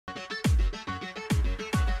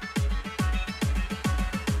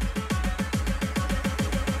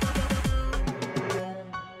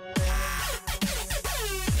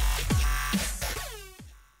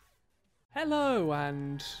Hello,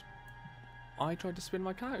 and I tried to spin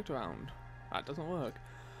my character around. That doesn't work.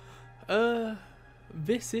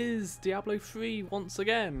 This is Diablo 3 once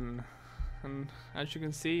again. And as you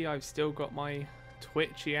can see, I've still got my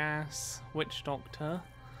twitchy ass witch doctor.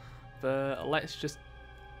 But let's just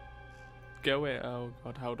go it. Oh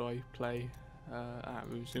god, how do I play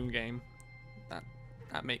resume game?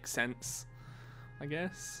 That makes sense, I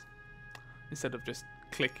guess. Instead of just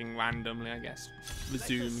clicking randomly, I guess.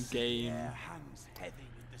 Resume game.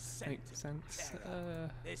 Makes sense.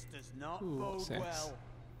 This does not Ooh, what's bode this?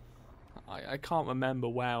 well. I can't remember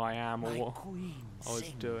where I am or My what queen I was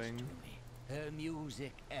sings doing. to me. Her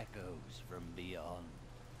music echoes from beyond.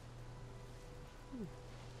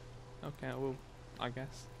 Okay, well, I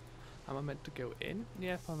guess. Am I meant to go in?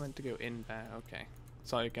 Yeah, if I'm meant to go in there, okay.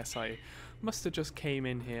 So I guess I must have just came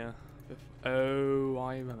in here. Oh,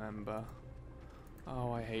 I remember.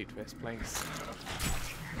 Oh, I hate this place.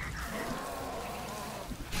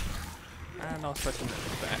 And I'll press the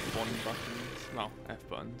F1 buttons. Well, F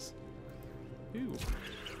buttons. Ooh.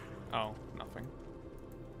 Oh, nothing.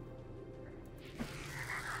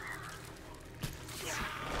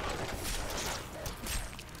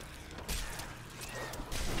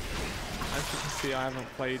 As you can see, I haven't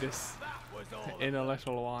played this in a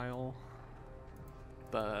little while,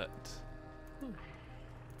 but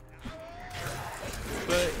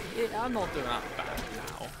I'm not doing that bad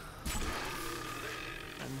now.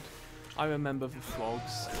 And I remember the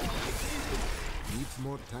frogs. Needs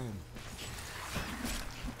more time.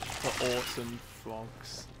 The awesome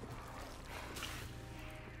frogs.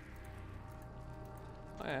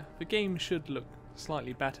 Oh yeah, the game should look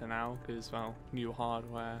slightly better now because, well, new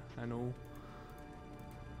hardware and all.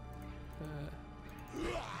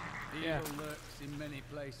 Yeah. Evil lurks in many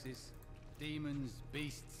places. Demons,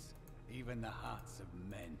 beasts, even the hearts of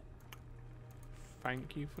men.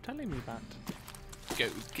 Thank you for telling me that. Go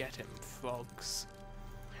get him, frogs.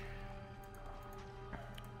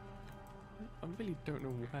 I really don't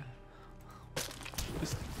know where.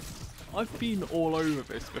 I've been all over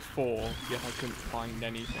this before, yet I couldn't find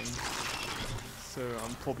anything. So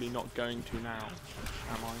I'm probably not going to now,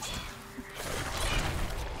 am I?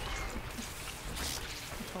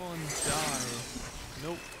 Come on, die.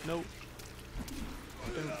 Nope, nope.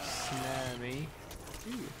 Don't snare me.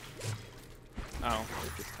 Ooh. Oh,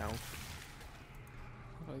 just health.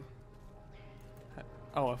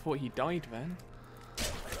 Oh, I thought he died then.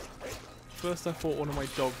 First I thought one of my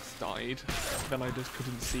dogs died, then I just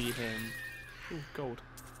couldn't see him. Oh, gold.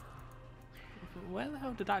 Where the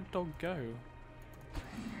hell did that dog go?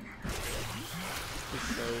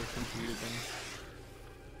 It's so confusing.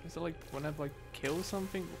 Is it like whenever I kill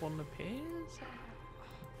something, one appears?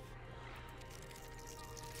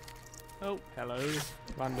 Oh, hello.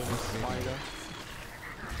 Random spider.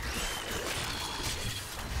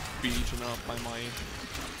 Beaten up by my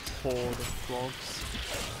horde of frogs.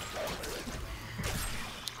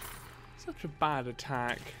 Such a bad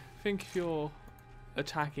attack. I think if you're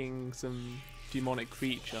attacking some demonic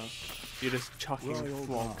creature, you're just chucking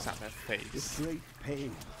frogs at their face. Great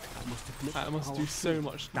pain. I must admit That must do so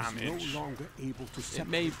much damage. No longer able to It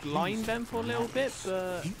may blind them for a little bit,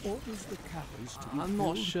 but he orders the caverns to be I'm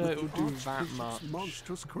not filled sure with it'll the do that Archbishop's much.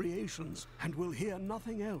 monstrous creations, and will hear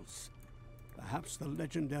nothing else. Perhaps the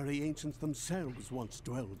legendary ancients themselves once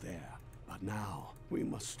dwelled there, but now we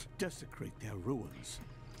must desecrate their ruins.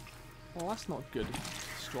 well, that's not good.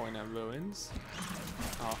 Destroying their ruins.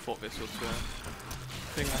 Oh, I thought this was the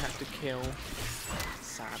thing I had to kill.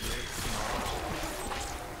 Sadly, it's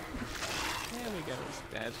not. There we go, it's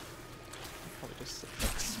dead. It probably just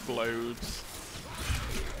explodes.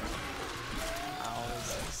 Ow,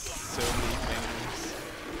 there's so many things.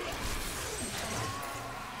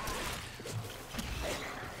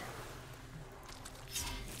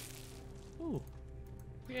 Ooh.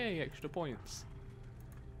 Yay, extra points.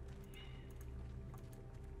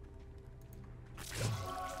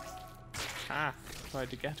 Ah, tried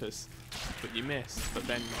to get us, but you missed, but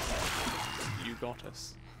then you got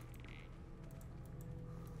us.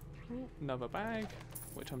 Ooh, another bag,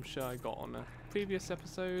 which I'm sure I got on a previous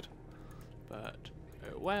episode, but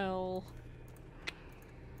oh well.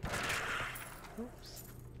 Oops.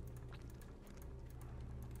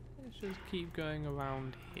 Let's just keep going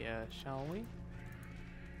around here, shall we?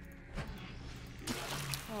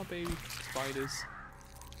 Oh, baby spiders.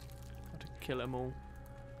 Got to kill them all.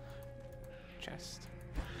 Chest.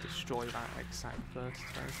 Destroy that exact first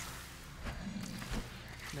though.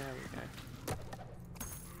 There we go.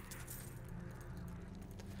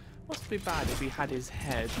 Must be bad if he had his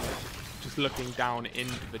head just looking down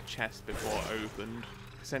into the chest before it opened.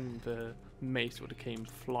 'Cause then the mace would have came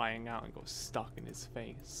flying out and got stuck in his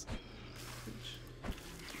face. Which,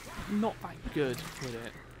 not that good, would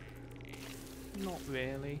it? Not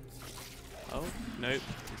really. Oh, nope.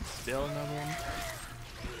 Still another one.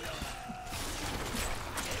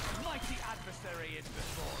 Mighty adversary is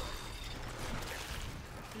before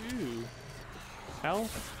us. Ooh. Hell?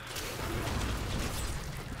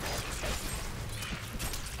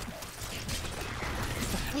 What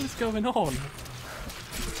the hell is going on?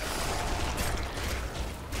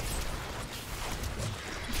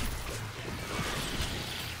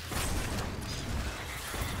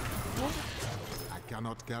 I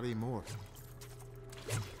cannot carry more.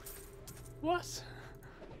 What?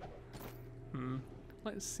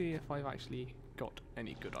 Let's see if I've actually got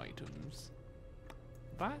any good items.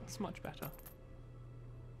 That's much better.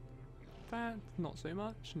 That, not so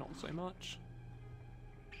much, not so much.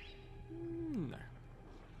 No.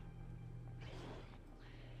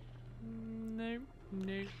 Nope,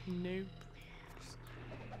 nope, nope. Just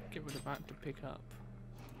get rid of that to pick up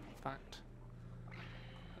that.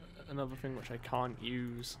 Another thing which I can't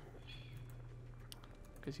use.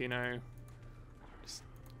 Because, you know,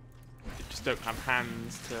 just don't have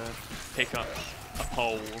hands to pick up a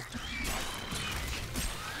pole.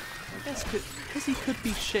 I guess because he could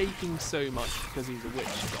be shaking so much because he's a witch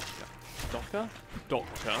doctor.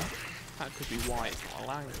 Doctor? That could be why it's not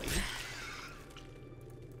allowing me.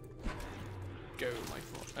 Go, my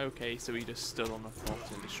frost. Okay, so he just stood on the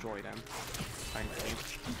frost and destroyed them. Thankfully.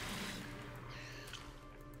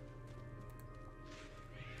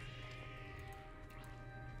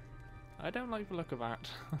 I don't like the look of that.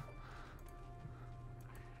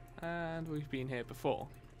 And we've been here before.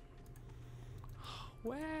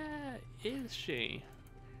 Where is she?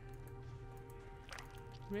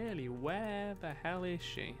 Really, where the hell is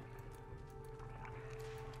she?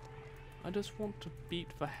 I just want to beat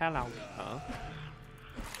the hell out of her.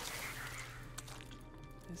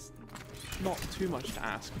 It's not too much to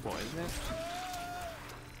ask for, is it?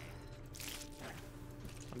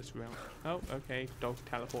 I just realized. Oh, okay. Dog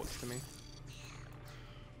teleports to me.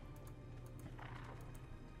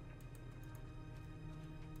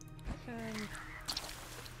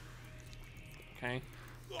 Okay.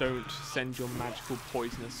 Don't send your magical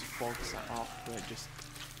poisonous frogs after it. Just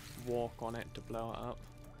walk on it to blow it up.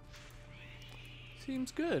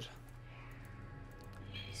 Seems good.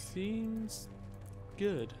 Seems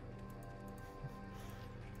good.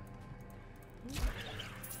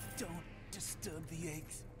 Don't disturb the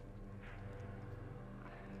eggs.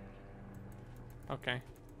 Okay.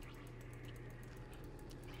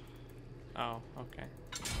 Oh, okay.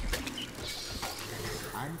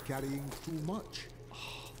 I'm carrying too much.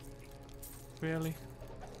 Really?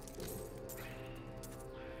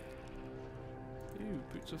 Ooh,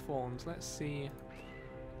 boots of thorns. Let's see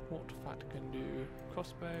what that can do.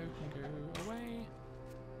 Crossbow can go away.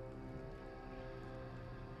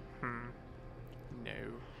 No.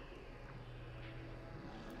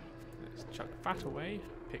 Let's chuck that away.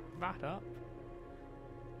 Pick that up.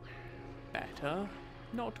 Better.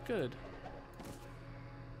 Not good.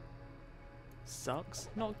 Sucks.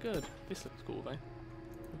 Not good. This looks cool though.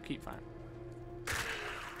 We'll keep that.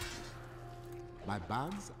 My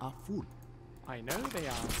bags are full. I know they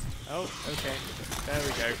are. Oh, okay. There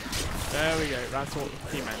we go. There we go. That's what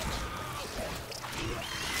he meant.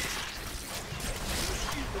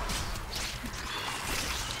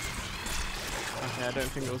 Okay, I don't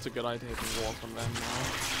think it was a good idea to walk on them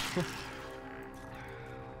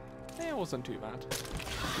now. It wasn't too bad.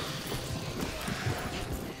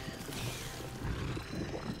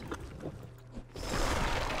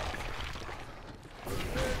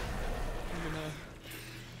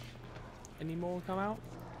 Any more come out?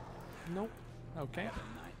 Nope. Okay.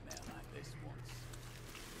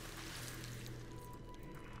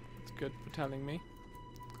 It's good for telling me.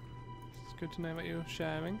 It's good to know that you're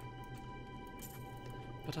sharing.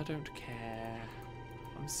 But I don't care.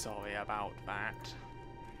 I'm sorry about that.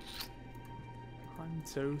 I'm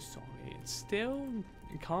so sorry. It's still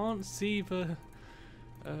can't see the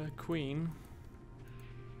queen.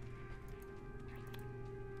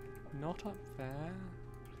 Not up there.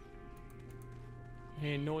 I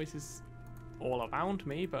hear noises all around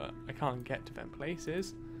me, but I can't get to them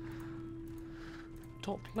places.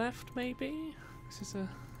 Top left, maybe? This is a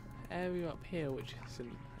area up here which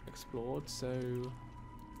isn't explored, so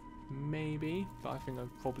maybe. But I think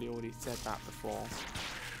I've probably already said that before.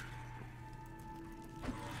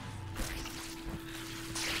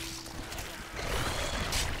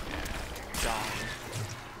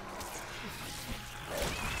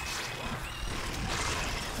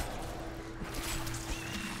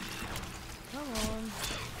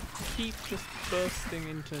 Keep just bursting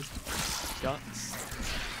into guts.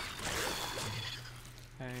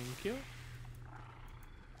 Thank you.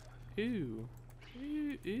 Ooh.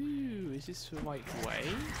 Ooh, ooh, is this the right way?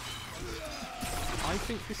 I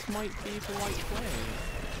think this might be the right way.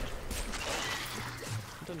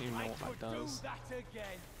 I don't even know what that does.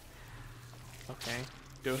 Okay,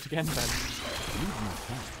 do it again then.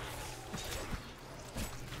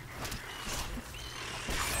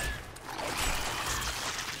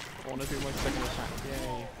 I want to do my second attack,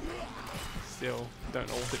 yay. Still, don't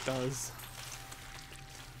know what it does.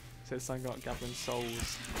 It says something about gathering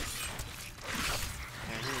souls.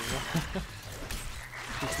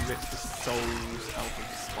 Just rips the souls out of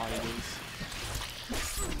spiders.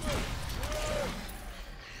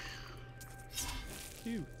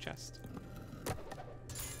 Phew, chest.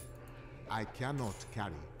 I cannot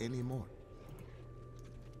carry any more.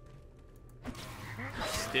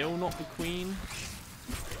 Still not the queen.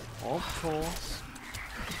 Of course.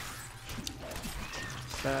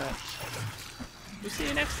 But we'll see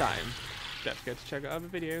you next time. Don't forget to check out other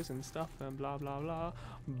videos and stuff and blah blah blah.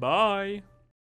 Bye!